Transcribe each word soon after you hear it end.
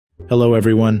Hello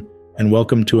everyone, and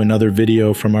welcome to another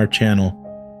video from our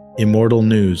channel, Immortal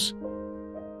News.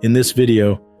 In this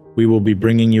video, we will be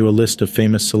bringing you a list of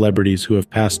famous celebrities who have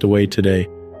passed away today,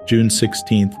 June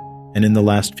 16th, and in the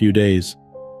last few days.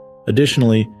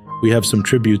 Additionally, we have some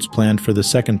tributes planned for the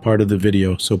second part of the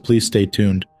video, so please stay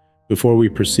tuned. Before we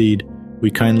proceed,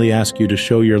 we kindly ask you to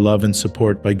show your love and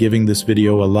support by giving this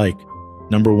video a like.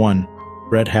 Number 1.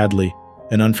 Brett Hadley,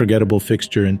 an unforgettable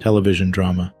fixture in television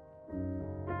drama.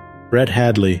 Brett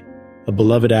Hadley, a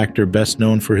beloved actor best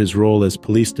known for his role as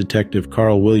police detective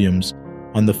Carl Williams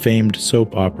on the famed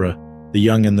soap opera The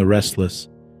Young and the Restless,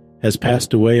 has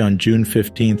passed away on June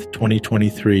 15,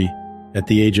 2023, at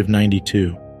the age of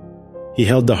 92. He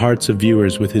held the hearts of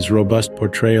viewers with his robust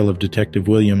portrayal of Detective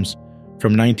Williams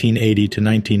from 1980 to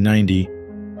 1990,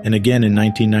 and again in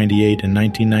 1998 and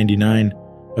 1999,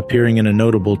 appearing in a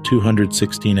notable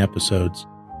 216 episodes.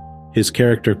 His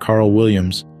character Carl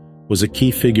Williams was a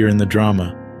key figure in the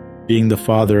drama, being the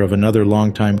father of another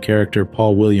longtime character,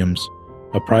 Paul Williams,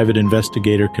 a private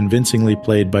investigator convincingly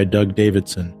played by Doug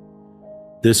Davidson.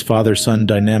 This father-son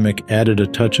dynamic added a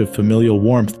touch of familial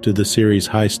warmth to the series'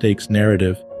 high-stakes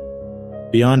narrative.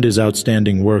 Beyond his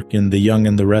outstanding work in The Young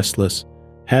and the Restless,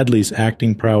 Hadley's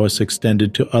acting prowess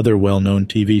extended to other well-known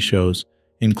TV shows,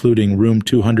 including Room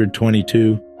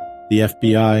 222, The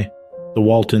FBI, The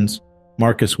Waltons,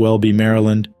 Marcus Welby,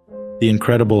 Maryland, The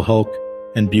Incredible Hulk,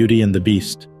 and Beauty and the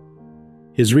Beast.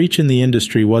 His reach in the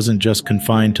industry wasn't just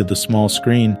confined to the small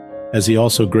screen, as he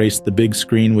also graced the big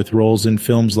screen with roles in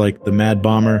films like The Mad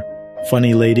Bomber,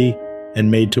 Funny Lady, and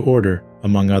Made to Order,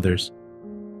 among others.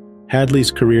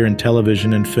 Hadley's career in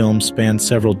television and film spanned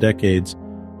several decades,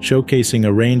 showcasing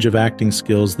a range of acting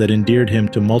skills that endeared him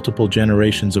to multiple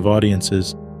generations of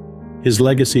audiences. His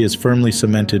legacy is firmly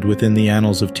cemented within the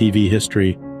annals of TV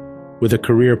history, with a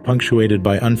career punctuated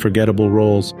by unforgettable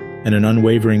roles and an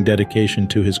unwavering dedication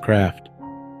to his craft.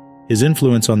 His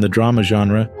influence on the drama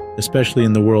genre, especially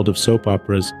in the world of soap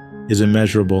operas, is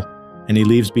immeasurable, and he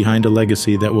leaves behind a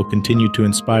legacy that will continue to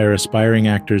inspire aspiring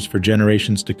actors for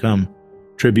generations to come.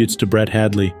 Tributes to Brett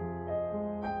Hadley.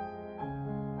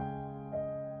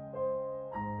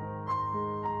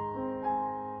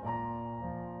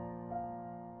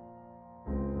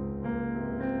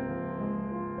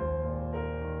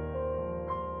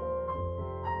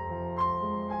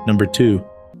 Number 2.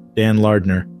 Dan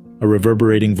Lardner, a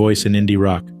reverberating voice in indie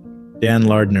rock. Dan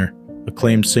Lardner,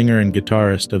 acclaimed singer and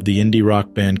guitarist of the indie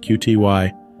rock band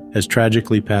QTY, has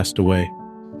tragically passed away.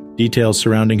 Details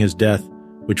surrounding his death,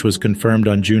 which was confirmed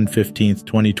on June 15,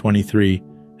 2023,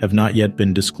 have not yet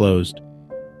been disclosed.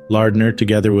 Lardner,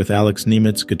 together with Alex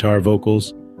Nemitz, guitar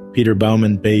vocals, Peter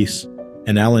Baumann, bass,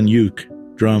 and Alan Uke,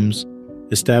 drums,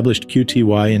 established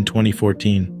QTY in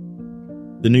 2014.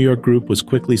 The New York group was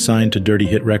quickly signed to Dirty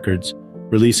Hit Records,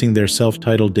 releasing their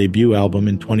self-titled debut album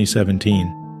in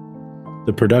 2017.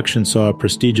 The production saw a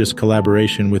prestigious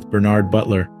collaboration with Bernard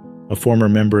Butler, a former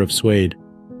member of Suede.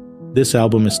 This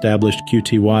album established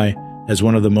QTY as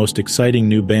one of the most exciting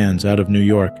new bands out of New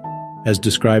York, as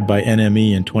described by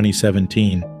NME in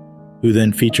 2017, who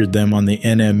then featured them on the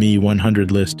NME 100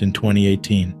 list in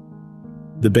 2018.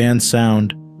 The band's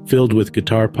sound, filled with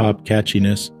guitar pop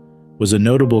catchiness, was a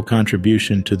notable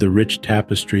contribution to the rich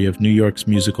tapestry of New York's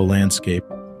musical landscape.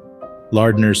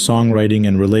 Lardner's songwriting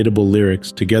and relatable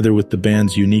lyrics, together with the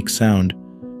band's unique sound,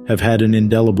 have had an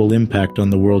indelible impact on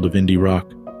the world of indie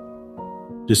rock.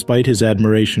 Despite his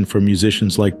admiration for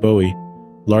musicians like Bowie,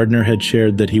 Lardner had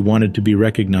shared that he wanted to be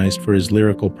recognized for his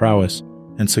lyrical prowess,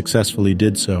 and successfully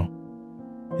did so.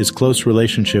 His close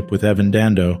relationship with Evan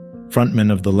Dando,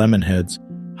 frontman of the Lemonheads,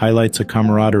 highlights a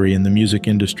camaraderie in the music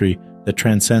industry that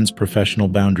transcends professional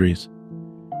boundaries.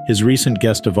 His recent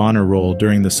guest of honor role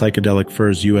during the Psychedelic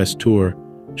Furs US tour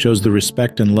shows the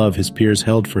respect and love his peers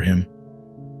held for him.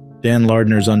 Dan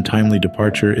Lardner's untimely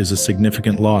departure is a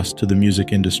significant loss to the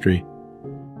music industry.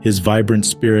 His vibrant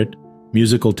spirit,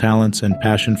 musical talents, and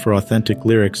passion for authentic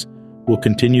lyrics will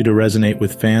continue to resonate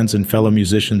with fans and fellow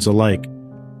musicians alike.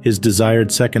 His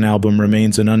desired second album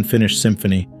remains an unfinished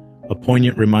symphony, a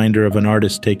poignant reminder of an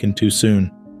artist taken too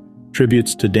soon.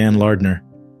 Tributes to Dan Lardner.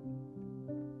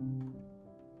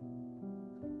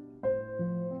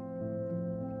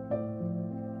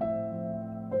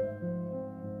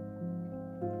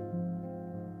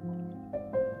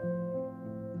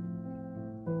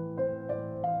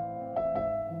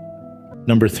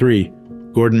 Number 3.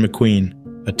 Gordon McQueen,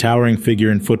 a towering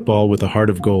figure in football with a heart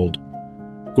of gold.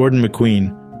 Gordon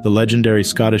McQueen, the legendary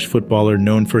Scottish footballer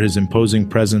known for his imposing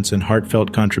presence and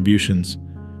heartfelt contributions,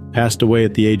 passed away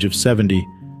at the age of 70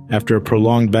 after a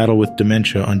prolonged battle with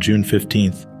dementia on June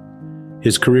 15th.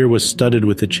 His career was studded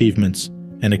with achievements,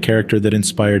 and a character that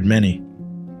inspired many.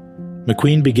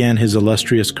 McQueen began his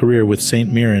illustrious career with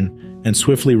St. Mirren and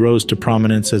swiftly rose to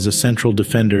prominence as a central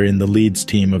defender in the Leeds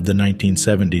team of the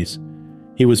 1970s.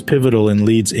 He was pivotal in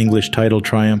Leeds' English title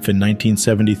triumph in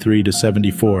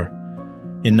 1973-74.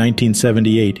 In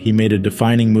 1978, he made a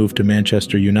defining move to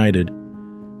Manchester United.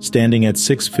 Standing at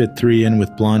 6'3" and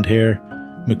with blonde hair,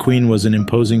 McQueen was an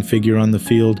imposing figure on the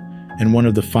field and one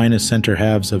of the finest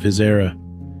centre-halves of his era.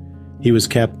 He was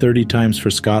capped 30 times for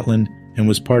Scotland and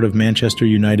was part of Manchester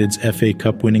United's FA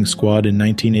Cup winning squad in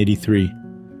 1983.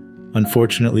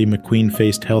 Unfortunately, McQueen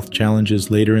faced health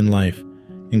challenges later in life,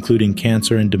 including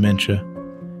cancer and dementia.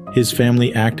 His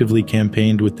family actively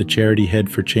campaigned with the charity Head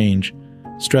for Change,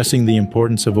 stressing the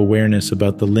importance of awareness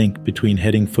about the link between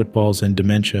heading footballs and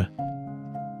dementia.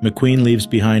 McQueen leaves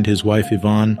behind his wife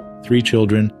Yvonne, 3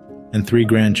 children, and 3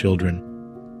 grandchildren.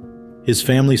 His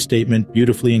family statement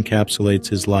beautifully encapsulates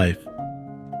his life.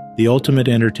 The ultimate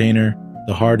entertainer,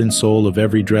 the heart and soul of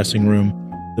every dressing room,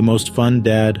 the most fun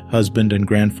dad, husband, and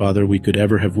grandfather we could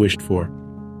ever have wished for.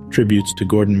 Tributes to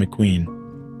Gordon McQueen.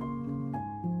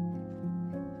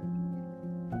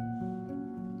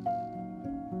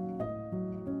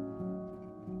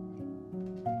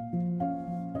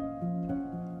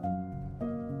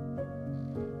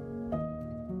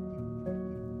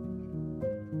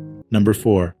 Number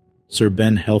 4. Sir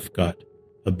Ben Helfgott,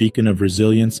 a beacon of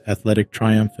resilience, athletic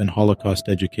triumph, and Holocaust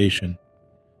education.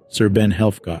 Sir Ben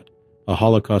Helfgott, a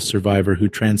Holocaust survivor who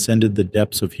transcended the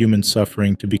depths of human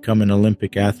suffering to become an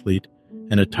Olympic athlete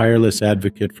and a tireless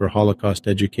advocate for Holocaust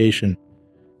education,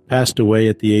 passed away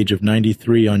at the age of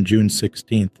 93 on June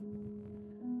 16th.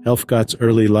 Helfgott's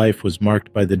early life was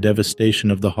marked by the devastation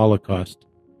of the Holocaust,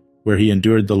 where he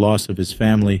endured the loss of his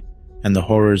family and the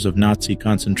horrors of Nazi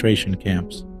concentration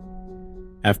camps.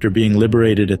 After being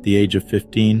liberated at the age of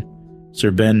 15, Sir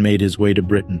Ben made his way to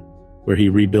Britain, where he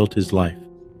rebuilt his life.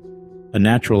 A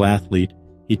natural athlete,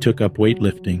 he took up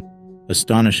weightlifting,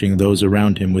 astonishing those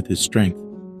around him with his strength.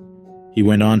 He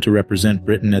went on to represent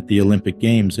Britain at the Olympic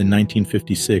Games in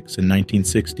 1956 and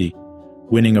 1960,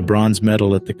 winning a bronze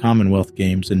medal at the Commonwealth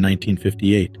Games in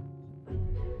 1958.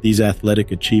 These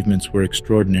athletic achievements were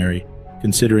extraordinary,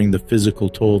 considering the physical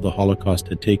toll the Holocaust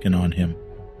had taken on him.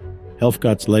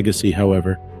 Helfgott's legacy,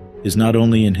 however, is not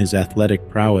only in his athletic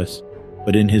prowess,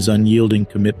 but in his unyielding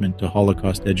commitment to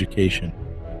Holocaust education.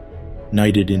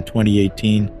 Knighted in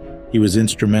 2018, he was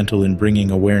instrumental in bringing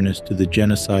awareness to the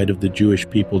genocide of the Jewish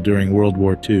people during World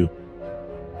War II.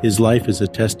 His life is a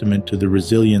testament to the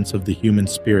resilience of the human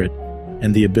spirit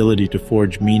and the ability to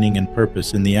forge meaning and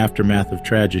purpose in the aftermath of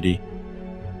tragedy.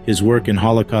 His work in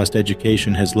Holocaust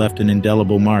education has left an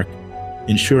indelible mark,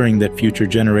 ensuring that future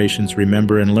generations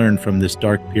remember and learn from this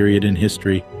dark period in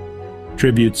history.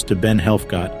 Tributes to Ben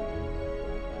Helfgott.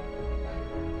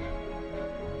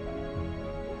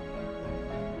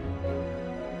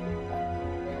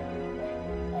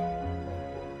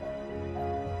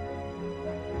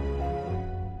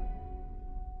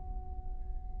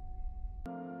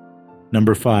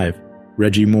 Number 5.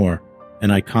 Reggie Moore, an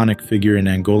iconic figure in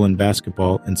Angolan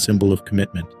basketball and symbol of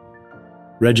commitment.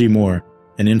 Reggie Moore,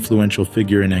 an influential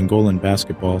figure in Angolan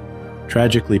basketball,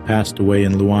 tragically passed away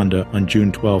in Luanda on June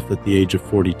 12th at the age of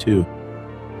 42.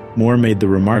 Moore made the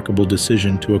remarkable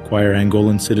decision to acquire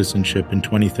Angolan citizenship in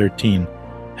 2013,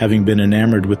 having been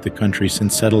enamored with the country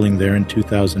since settling there in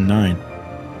 2009.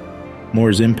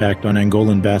 Moore's impact on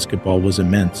Angolan basketball was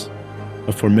immense.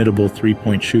 A formidable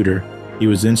three-point shooter, he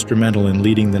was instrumental in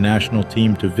leading the national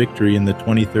team to victory in the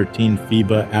 2013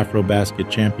 FIBA Afrobasket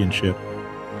Championship.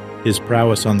 His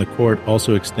prowess on the court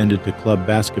also extended to club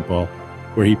basketball,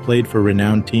 where he played for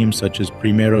renowned teams such as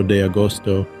Primeiro de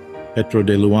Agosto, Petro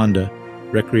de Luanda,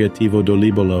 Recreativo do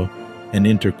Libolo, and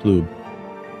Interclube.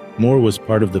 Moore was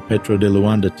part of the Petro de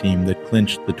Luanda team that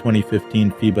clinched the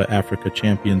 2015 FIBA Africa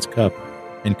Champions Cup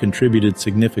and contributed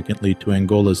significantly to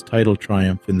Angola's title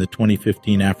triumph in the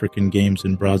 2015 African Games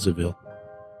in Brazzaville.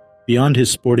 Beyond his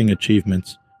sporting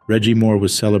achievements, Reggie Moore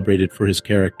was celebrated for his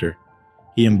character.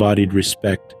 He embodied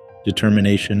respect,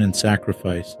 determination, and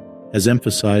sacrifice, as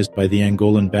emphasized by the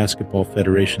Angolan Basketball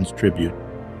Federation's tribute.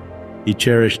 He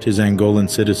cherished his Angolan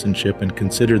citizenship and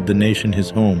considered the nation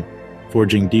his home,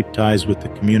 forging deep ties with the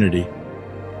community.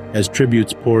 As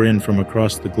tributes pour in from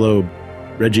across the globe,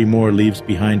 Reggie Moore leaves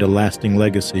behind a lasting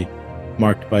legacy,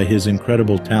 marked by his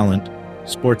incredible talent,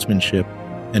 sportsmanship,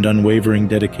 and unwavering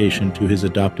dedication to his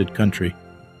adopted country.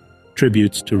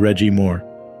 Tributes to Reggie Moore.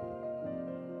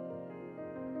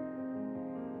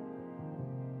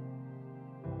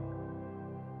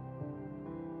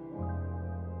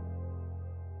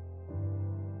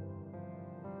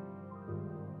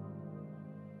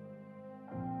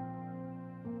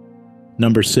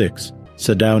 Number 6.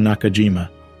 Sadao Nakajima.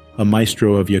 A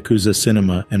maestro of yakuza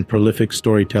cinema and prolific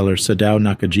storyteller Sadao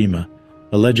Nakajima,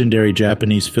 a legendary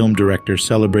Japanese film director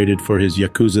celebrated for his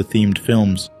yakuza-themed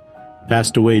films,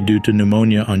 passed away due to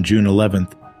pneumonia on June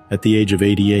 11th at the age of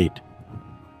 88.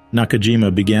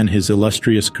 Nakajima began his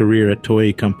illustrious career at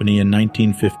Toei Company in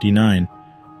 1959,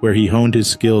 where he honed his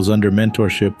skills under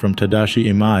mentorship from Tadashi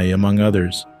Imai, among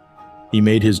others. He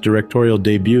made his directorial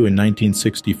debut in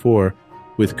 1964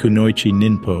 with Kunoichi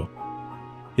Ninpo.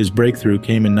 His breakthrough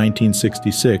came in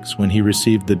 1966 when he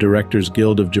received the Directors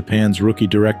Guild of Japan's Rookie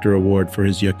Director Award for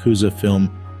his Yakuza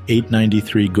film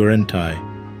 893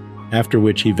 Gorentai, after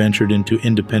which he ventured into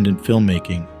independent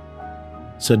filmmaking.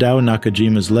 Sadao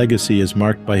Nakajima's legacy is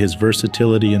marked by his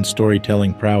versatility and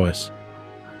storytelling prowess.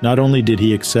 Not only did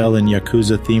he excel in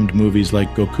Yakuza-themed movies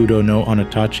like Gokudo no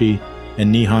Onatachi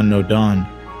and Nihon no Dan,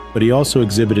 but he also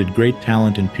exhibited great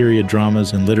talent in period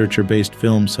dramas and literature-based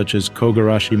films such as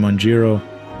Kogarashi Monjiro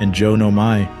and Jo no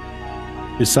Mai.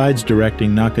 Besides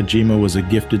directing, Nakajima was a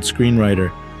gifted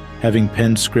screenwriter, having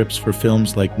penned scripts for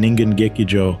films like Ningen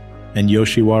Gekijo and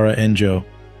Yoshiwara Enjo.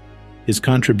 His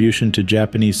contribution to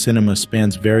Japanese cinema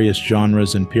spans various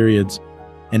genres and periods,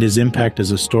 and his impact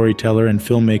as a storyteller and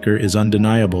filmmaker is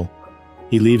undeniable.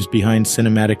 He leaves behind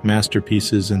cinematic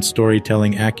masterpieces and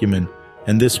storytelling acumen,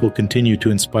 and this will continue to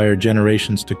inspire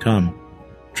generations to come.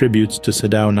 Tributes to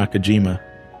Sadao Nakajima.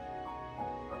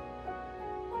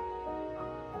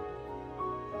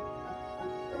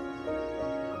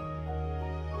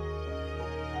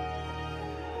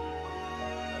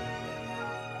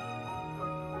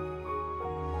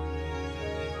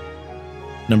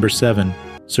 Number 7.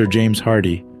 Sir James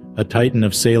Hardy, a titan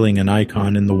of sailing and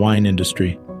icon in the wine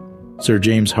industry. Sir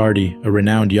James Hardy, a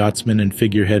renowned yachtsman and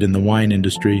figurehead in the wine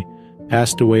industry,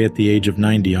 passed away at the age of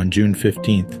 90 on June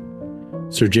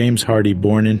 15th. Sir James Hardy,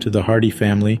 born into the Hardy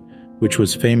family, which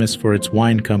was famous for its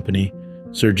wine company,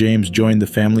 Sir James joined the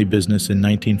family business in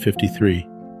 1953.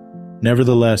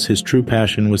 Nevertheless, his true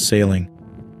passion was sailing.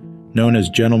 Known as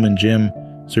Gentleman Jim,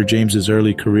 Sir James's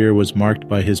early career was marked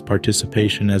by his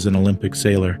participation as an Olympic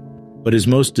sailor. But his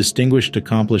most distinguished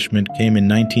accomplishment came in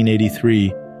 1983,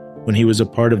 when he was a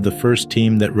part of the first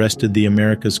team that wrested the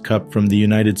America's Cup from the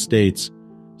United States,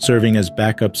 serving as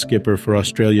backup skipper for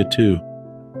Australia too.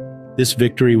 This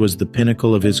victory was the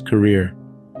pinnacle of his career,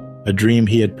 a dream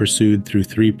he had pursued through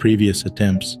 3 previous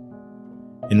attempts.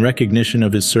 In recognition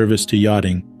of his service to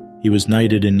yachting, he was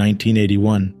knighted in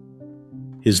 1981.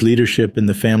 His leadership in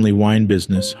the family wine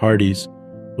business, Hardy's,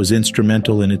 was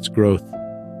instrumental in its growth.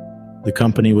 The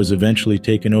company was eventually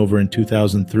taken over in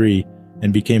 2003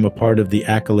 and became a part of the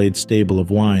accolade stable of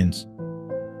wines.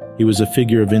 He was a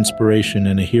figure of inspiration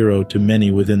and a hero to many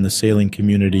within the sailing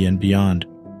community and beyond.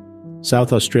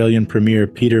 South Australian Premier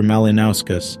Peter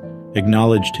Malinauskas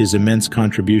acknowledged his immense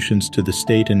contributions to the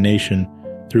state and nation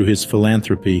through his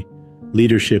philanthropy,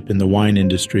 leadership in the wine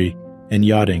industry, and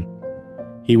yachting.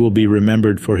 He will be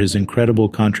remembered for his incredible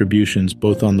contributions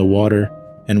both on the water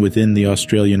and within the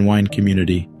Australian wine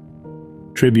community.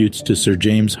 Tributes to Sir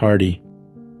James Hardy.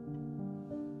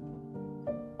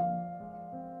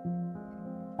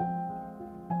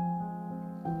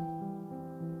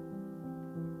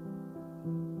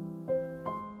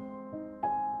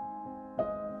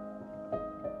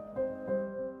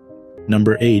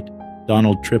 Number 8.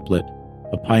 Donald Triplett,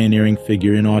 a pioneering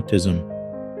figure in autism.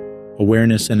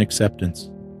 Awareness and acceptance.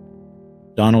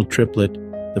 Donald Triplett,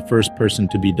 the first person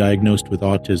to be diagnosed with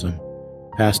autism,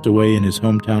 passed away in his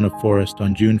hometown of Forest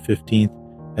on June 15th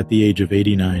at the age of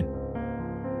 89.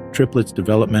 Triplett's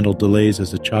developmental delays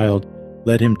as a child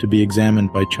led him to be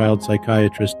examined by child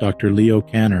psychiatrist Dr. Leo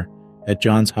Kanner at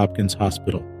Johns Hopkins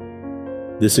Hospital.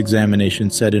 This examination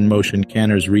set in motion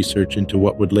Kanner's research into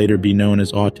what would later be known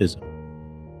as autism.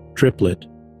 Triplett,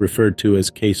 referred to as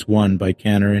Case 1 by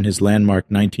Kanner in his landmark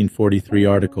 1943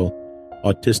 article,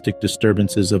 Autistic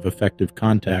Disturbances of Affective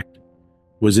Contact,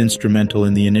 was instrumental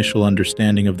in the initial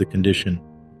understanding of the condition.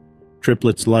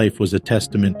 Triplett's life was a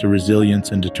testament to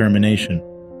resilience and determination.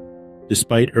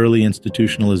 Despite early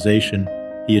institutionalization,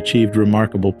 he achieved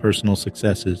remarkable personal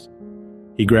successes.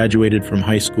 He graduated from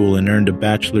high school and earned a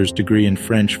bachelor's degree in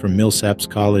French from Millsaps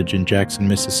College in Jackson,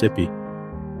 Mississippi.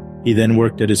 He then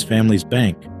worked at his family's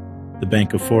bank, the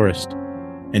Bank of Forest,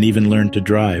 and even learned to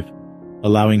drive,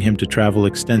 allowing him to travel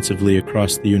extensively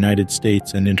across the United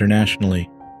States and internationally.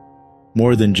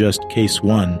 More than just Case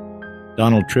 1,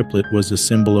 Donald Triplett was a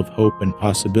symbol of hope and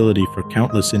possibility for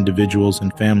countless individuals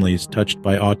and families touched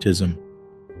by autism.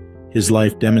 His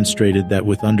life demonstrated that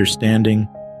with understanding,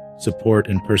 support,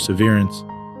 and perseverance,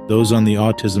 those on the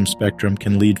autism spectrum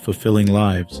can lead fulfilling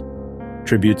lives.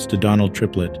 Tributes to Donald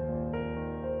Triplett.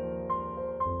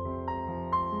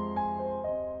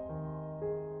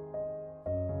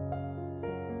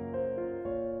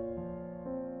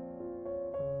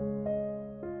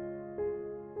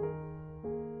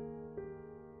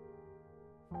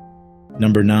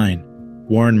 Number 9.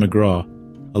 Warren McGraw,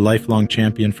 a lifelong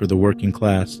champion for the working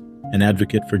class and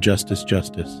advocate for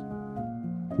justice.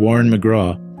 Warren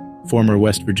McGraw, former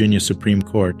West Virginia Supreme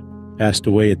Court, passed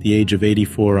away at the age of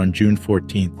 84 on June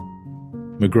 14th.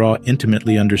 McGraw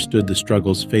intimately understood the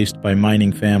struggles faced by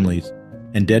mining families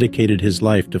and dedicated his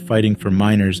life to fighting for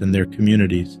miners and their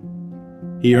communities.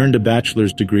 He earned a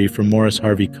bachelor's degree from Morris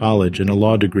Harvey College and a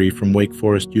law degree from Wake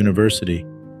Forest University.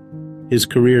 His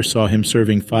career saw him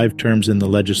serving 5 terms in the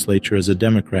legislature as a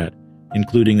Democrat,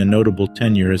 including a notable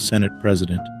tenure as Senate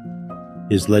President.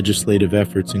 His legislative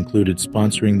efforts included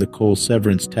sponsoring the coal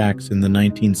severance tax in the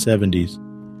 1970s,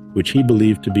 which he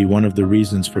believed to be one of the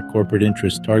reasons for corporate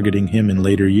interests targeting him in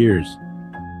later years.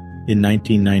 In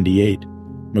 1998,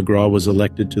 McGraw was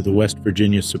elected to the West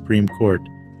Virginia Supreme Court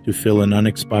to fill an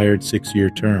unexpired 6-year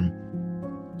term.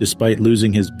 Despite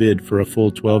losing his bid for a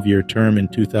full 12-year term in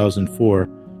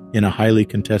 2004 in a highly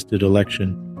contested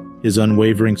election, his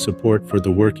unwavering support for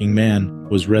the working man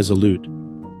was resolute.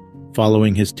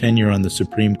 Following his tenure on the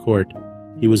Supreme Court,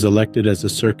 he was elected as a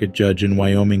circuit judge in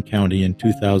Wyoming County in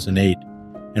 2008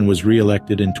 and was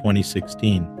re-elected in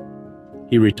 2016.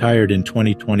 He retired in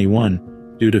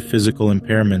 2021 due to physical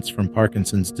impairments from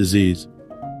Parkinson's disease.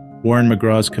 Warren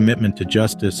McGraw's commitment to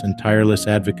justice and tireless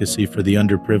advocacy for the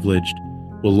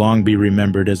underprivileged will long be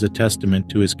remembered as a testament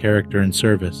to his character and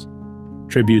service.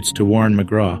 Tributes to Warren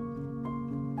McGraw.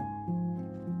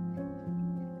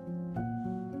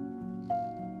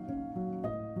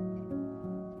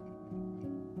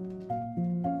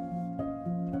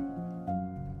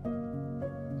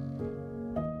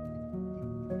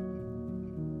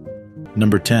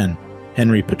 Number 10.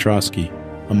 Henry Petroski,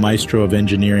 a maestro of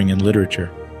engineering and literature.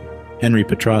 Henry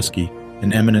Petroski,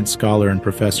 an eminent scholar and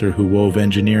professor who wove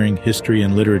engineering, history,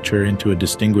 and literature into a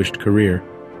distinguished career,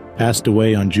 passed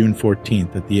away on June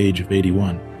 14th at the age of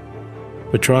 81.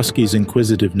 Petroski's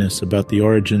inquisitiveness about the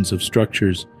origins of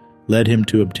structures led him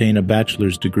to obtain a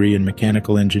bachelor's degree in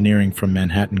mechanical engineering from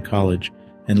Manhattan College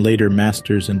and later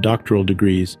master's and doctoral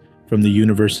degrees from the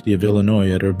University of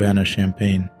Illinois at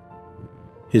Urbana-Champaign.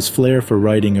 His flair for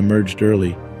writing emerged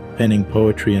early, penning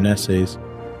poetry and essays,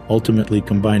 ultimately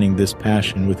combining this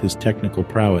passion with his technical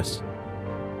prowess.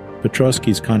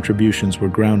 Petroski's contributions were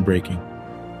groundbreaking.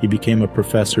 He became a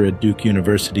professor at Duke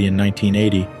University in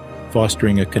 1980,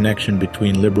 fostering a connection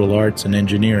between liberal arts and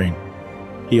engineering.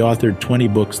 He authored 20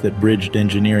 books that bridged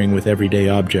engineering with everyday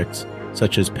objects,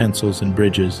 such as pencils and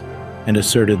bridges, and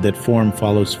asserted that form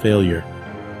follows failure.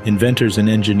 Inventors and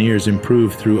engineers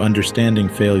improve through understanding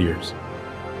failures.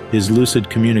 His lucid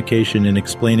communication in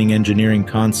explaining engineering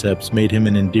concepts made him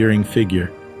an endearing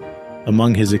figure.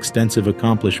 Among his extensive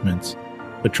accomplishments,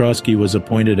 Petroski was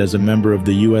appointed as a member of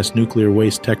the U.S. Nuclear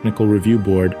Waste Technical Review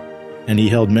Board, and he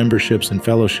held memberships and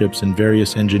fellowships in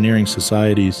various engineering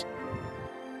societies.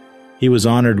 He was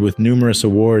honored with numerous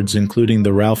awards, including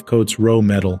the Ralph Coates Rowe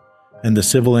Medal and the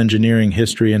Civil Engineering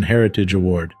History and Heritage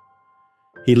Award.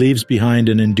 He leaves behind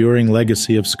an enduring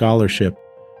legacy of scholarship,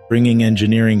 bringing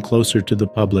engineering closer to the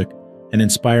public and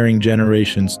inspiring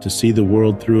generations to see the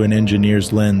world through an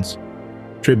engineer's lens.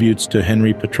 Tributes to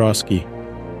Henry Petroski.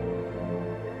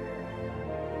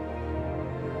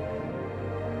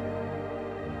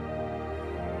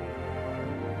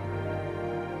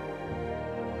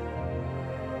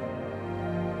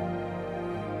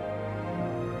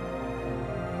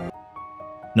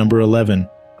 Number 11.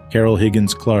 Carol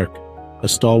Higgins Clark, a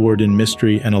stalwart in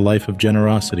mystery and a life of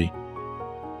generosity.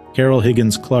 Carol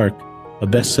Higgins Clark, a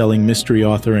best-selling mystery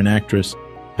author and actress,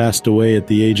 passed away at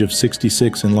the age of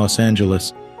 66 in Los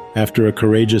Angeles after a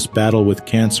courageous battle with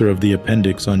cancer of the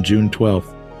appendix on June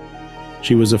 12th.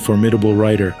 She was a formidable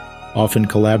writer, often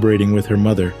collaborating with her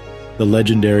mother, the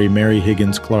legendary Mary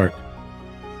Higgins Clark.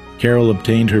 Carol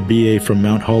obtained her BA from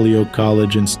Mount Holyoke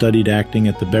College and studied acting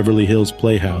at the Beverly Hills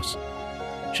Playhouse.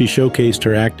 She showcased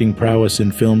her acting prowess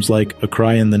in films like A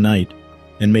Cry in the Night,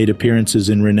 and made appearances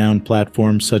in renowned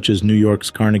platforms such as New York's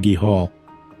Carnegie Hall.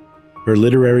 Her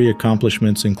literary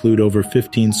accomplishments include over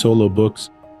 15 solo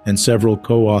books and several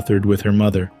co-authored with her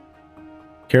mother.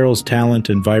 Carol's talent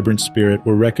and vibrant spirit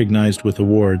were recognized with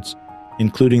awards,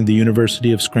 including the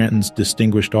University of Scranton's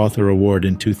Distinguished Author Award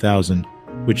in 2000,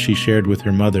 which she shared with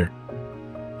her mother.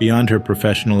 Beyond her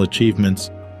professional achievements,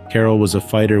 Carol was a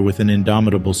fighter with an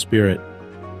indomitable spirit.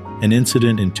 An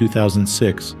incident in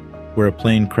 2006, where a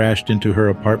plane crashed into her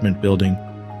apartment building,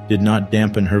 did not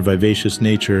dampen her vivacious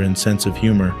nature and sense of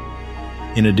humor.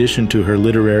 In addition to her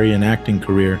literary and acting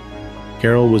career,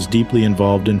 Carol was deeply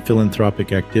involved in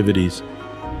philanthropic activities.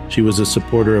 She was a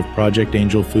supporter of Project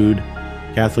Angel Food,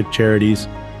 Catholic Charities,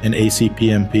 and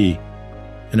ACPMP,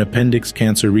 an appendix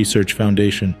cancer research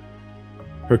foundation.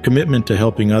 Her commitment to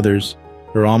helping others,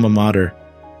 her alma mater,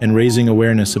 and raising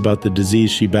awareness about the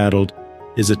disease she battled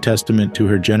is a testament to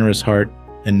her generous heart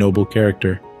and noble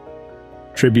character.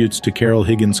 Tributes to Carol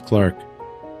Higgins Clark.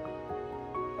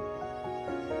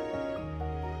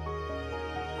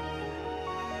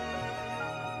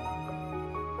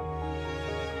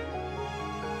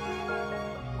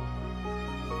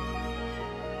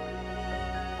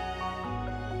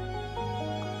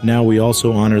 Now we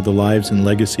also honor the lives and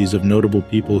legacies of notable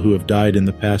people who have died in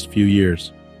the past few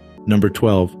years. Number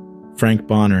 12. Frank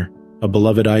Bonner, a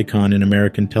beloved icon in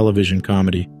American television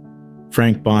comedy.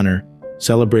 Frank Bonner,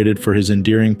 celebrated for his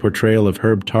endearing portrayal of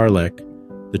Herb Tarlek,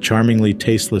 the charmingly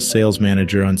tasteless sales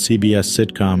manager on CBS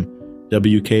sitcom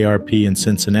WKRP in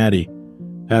Cincinnati,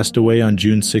 passed away on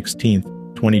June 16,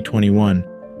 2021,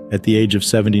 at the age of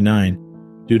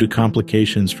 79, due to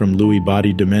complications from Lewy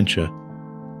body dementia.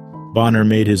 Bonner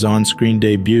made his on-screen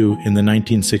debut in the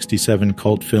 1967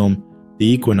 cult film The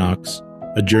Equinox,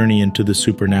 A Journey into the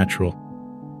Supernatural.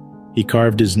 He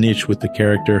carved his niche with the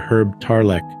character Herb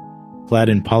Tarlek, clad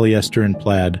in polyester and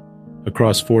plaid,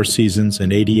 across 4 seasons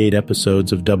and 88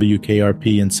 episodes of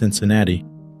WKRP in Cincinnati.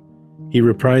 He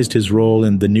reprised his role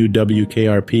in the new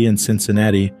WKRP in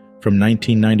Cincinnati from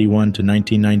 1991 to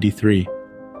 1993.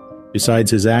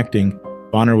 Besides his acting,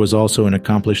 Bonner was also an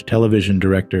accomplished television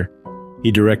director.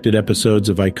 He directed episodes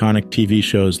of iconic TV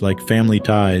shows like Family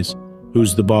Ties,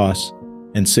 Who's the Boss,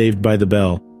 and Saved by the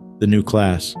Bell, The New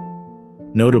Class.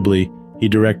 Notably, he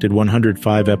directed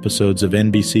 105 episodes of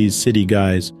NBC's City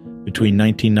Guys between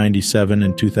 1997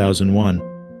 and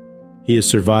 2001. He is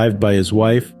survived by his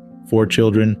wife, 4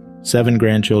 children, 7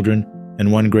 grandchildren,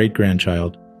 and 1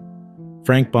 great-grandchild.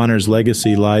 Frank Bonner's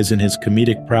legacy lies in his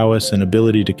comedic prowess and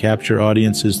ability to capture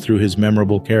audiences through his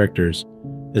memorable characters,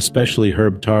 especially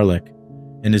Herb Tarlek,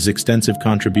 and his extensive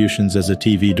contributions as a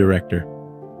TV director.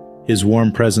 His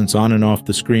warm presence on and off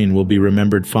the screen will be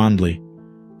remembered fondly.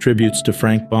 Tributes to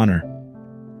Frank Bonner.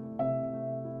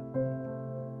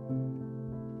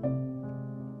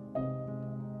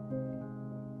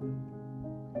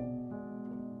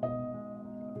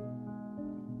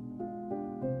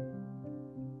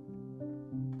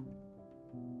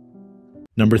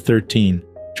 Number 13.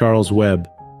 Charles Webb,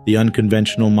 the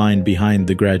unconventional mind behind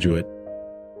The Graduate.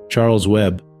 Charles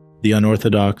Webb, the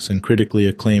unorthodox and critically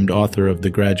acclaimed author of The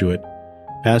Graduate,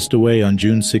 passed away on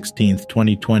June 16,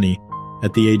 2020,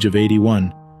 at the age of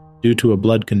 81, due to a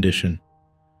blood condition.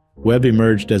 Webb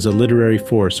emerged as a literary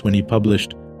force when he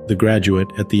published The Graduate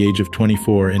at the age of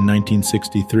 24 in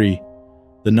 1963.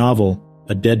 The novel,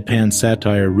 a deadpan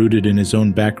satire rooted in his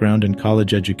own background and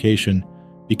college education,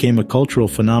 became a cultural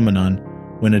phenomenon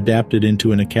when adapted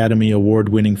into an Academy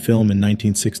Award-winning film in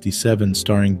 1967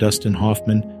 starring Dustin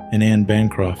Hoffman and Anne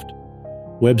Bancroft.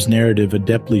 Webb's narrative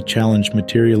adeptly challenged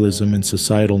materialism and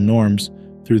societal norms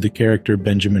through the character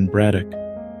Benjamin Braddock.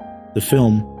 The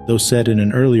film, though set in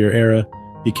an earlier era,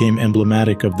 became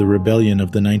emblematic of the rebellion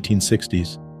of the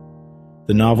 1960s.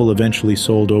 The novel eventually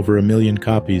sold over 1 million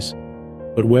copies,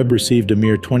 but Webb received a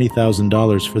mere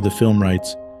 $20,000 for the film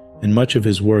rights, and much of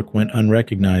his work went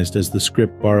unrecognized as the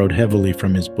script borrowed heavily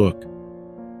from his book.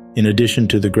 In addition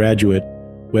to The Graduate,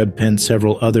 Webb penned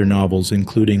several other novels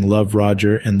including Love,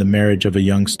 Roger, and The Marriage of a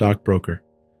Young Stockbroker.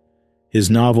 His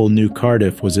novel New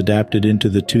Cardiff was adapted into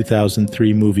the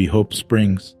 2003 movie Hope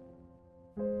Springs.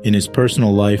 In his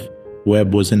personal life,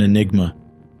 Webb was an enigma,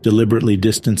 deliberately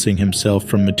distancing himself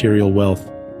from material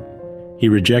wealth. He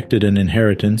rejected an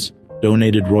inheritance,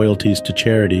 donated royalties to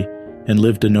charity, and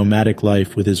lived a nomadic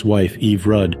life with his wife, Eve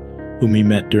Rudd, whom he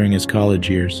met during his college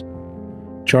years.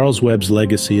 Charles Webb's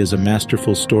legacy as a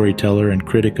masterful storyteller and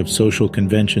critic of social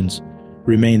conventions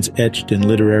remains etched in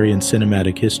literary and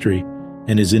cinematic history,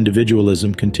 and his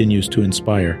individualism continues to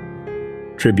inspire.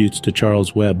 Tributes to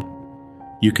Charles Webb.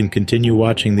 You can continue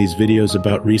watching these videos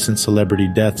about recent celebrity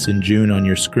deaths in June on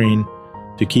your screen.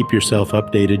 To keep yourself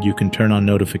updated, you can turn on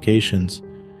notifications